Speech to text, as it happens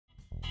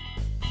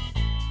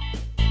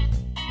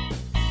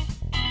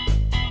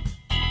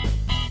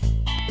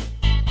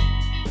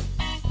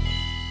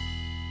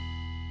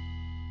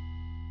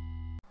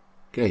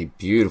Okay,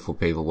 beautiful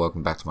people,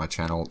 welcome back to my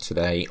channel.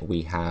 Today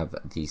we have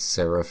the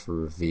Serath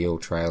Reveal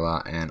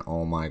trailer, and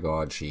oh my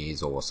god, she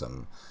is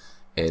awesome.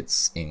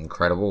 It's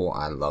incredible.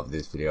 I love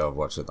this video. I've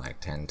watched it like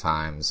 10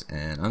 times,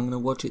 and I'm going to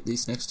watch it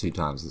these next 2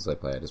 times as I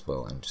play it as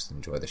well, and just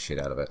enjoy the shit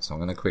out of it. So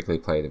I'm going to quickly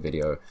play the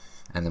video,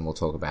 and then we'll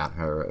talk about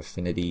her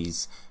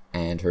affinities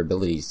and her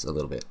abilities a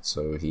little bit.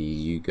 So here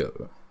you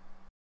go.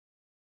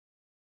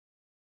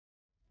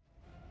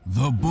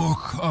 The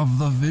Book of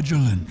the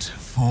Vigilant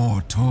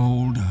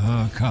foretold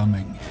her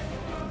coming.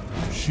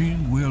 She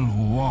will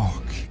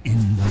walk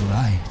in the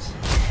light.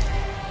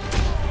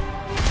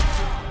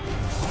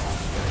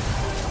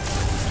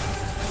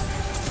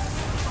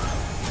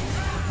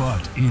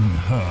 But in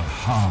her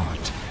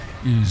heart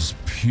is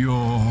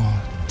pure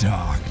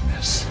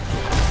darkness.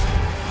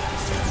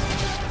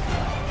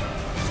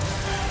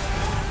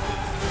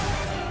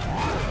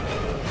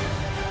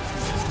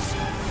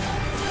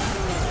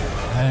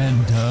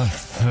 And a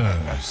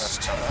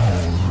thirst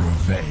for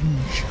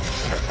revenge.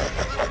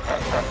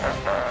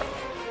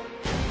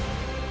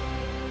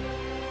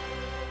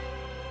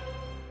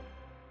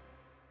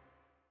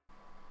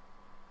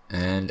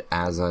 And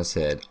as I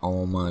said,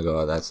 oh my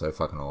god, that's so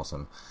fucking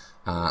awesome.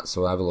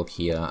 So have a look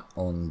here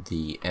on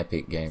the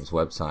Epic Games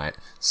website.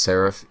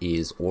 Serath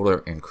is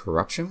Order and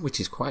Corruption, which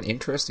is quite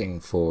interesting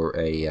for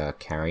a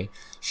carry.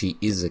 She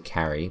is a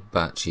carry,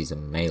 but she's a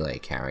melee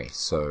carry,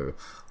 so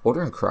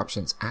Order and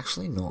Corruption's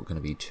actually not going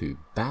to be too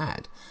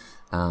bad.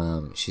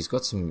 She's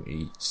got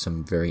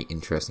some very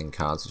interesting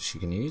cards that she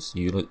can use,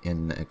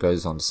 and it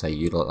goes on to say,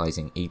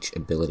 utilizing each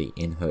ability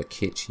in her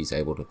kit, she's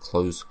able to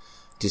close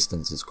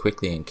distances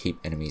quickly and keep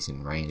enemies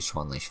in range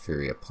to unleash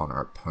fury upon her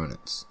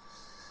opponents.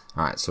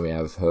 Alright, so we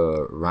have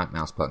her right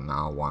mouse button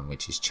R1,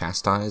 which is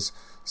Chastise.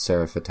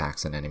 Serath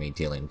attacks an enemy,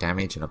 dealing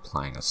damage and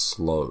applying a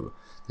slow.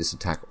 This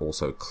attack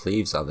also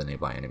cleaves other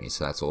nearby enemies,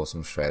 so that's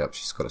awesome. Straight up,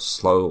 she's got a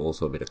slow,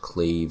 also a bit of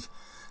cleave.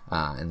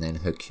 And then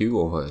her Q,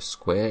 or her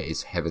square,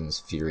 is Heaven's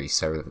Fury.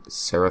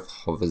 Serath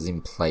hovers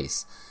in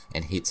place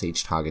and hits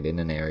each target in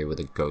an area with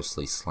a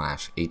ghostly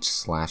slash. Each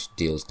slash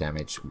deals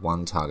damage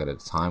one target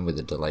at a time with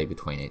a delay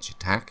between each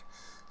attack.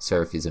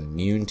 Serath is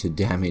immune to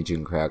damage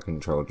and crowd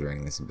control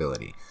during this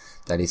ability.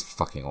 That is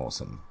fucking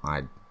awesome.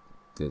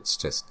 That's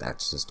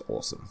just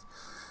awesome.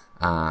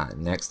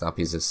 Next up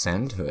is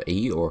Ascend, her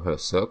E, or her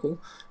circle.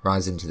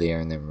 Rise into the air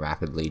and then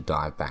rapidly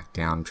dive back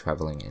down,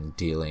 traveling and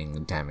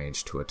dealing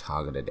damage to a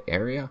targeted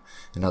area.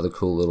 Another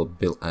cool little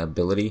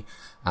ability,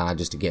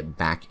 just to get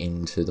back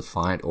into the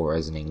fight, or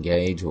as an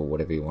engage, or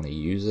whatever you want to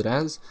use it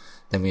as.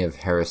 Then we have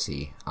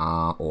Heresy,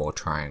 R, or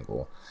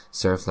Triangle.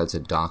 Serath lets a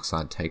dark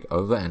side take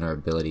over, and her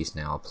abilities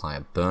now apply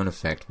a burn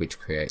effect, which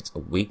creates a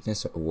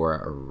weakness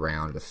aura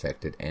around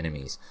affected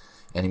enemies.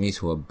 Enemies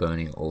who are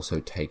burning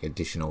also take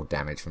additional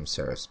damage from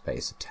Serath's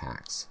base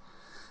attacks.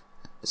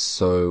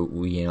 So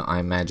I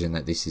imagine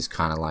that this is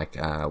kind of like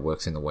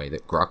works in the way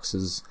that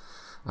Grux's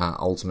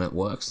ultimate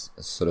works,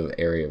 a sort of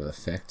area of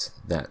effect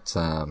that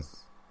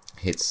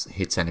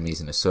hits enemies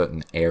in a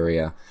certain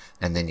area,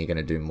 and then you're going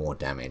to do more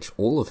damage.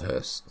 All of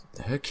her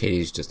kit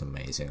is just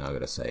amazing, I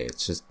gotta say.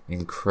 It's just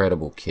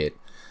incredible kit.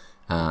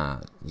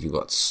 You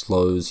got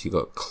slows, you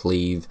got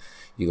cleave,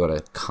 you got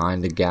a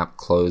kind of gap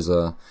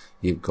closer,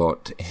 you've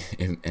got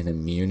an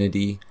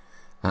immunity,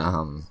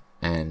 and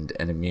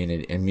an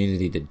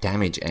immunity to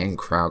damage and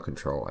crowd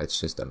control. It's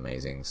just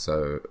amazing.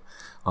 So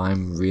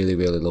I'm really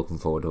looking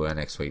forward to her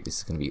next week. This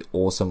is going to be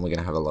awesome. We're going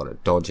to have a lot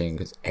of dodging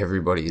because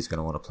everybody is going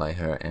to want to play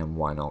her, and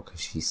why not?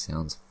 Because she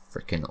sounds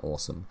freaking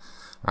awesome.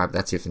 Alright,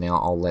 that's it for now.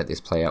 I'll let this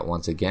play out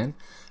once again.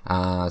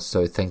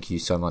 So thank you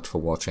so much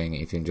for watching.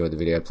 If you enjoyed the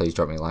video, please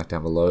drop me a like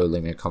down below,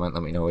 leave me a comment,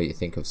 let me know what you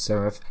think of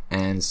Serath,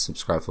 and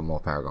subscribe for more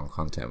Paragon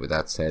content. With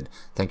that said,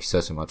 thank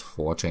you so much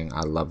for watching.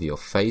 I love your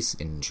face.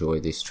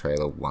 Enjoy this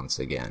trailer once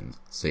again.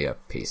 See ya.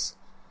 Peace.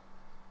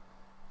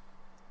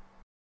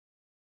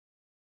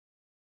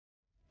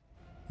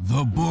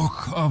 The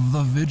Book of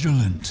the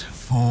Vigilant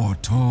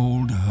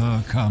foretold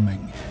her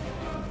coming.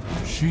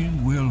 She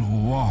will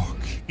walk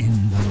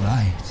in the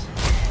light.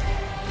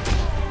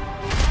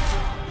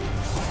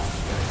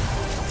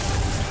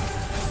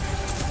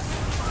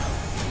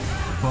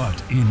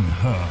 But in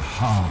her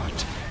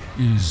heart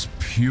is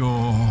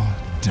pure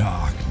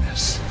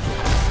darkness.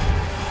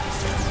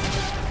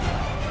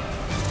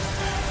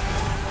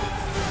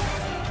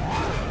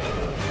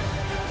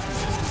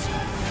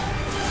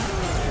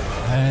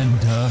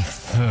 And a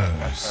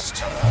thirst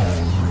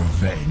for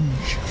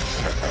revenge.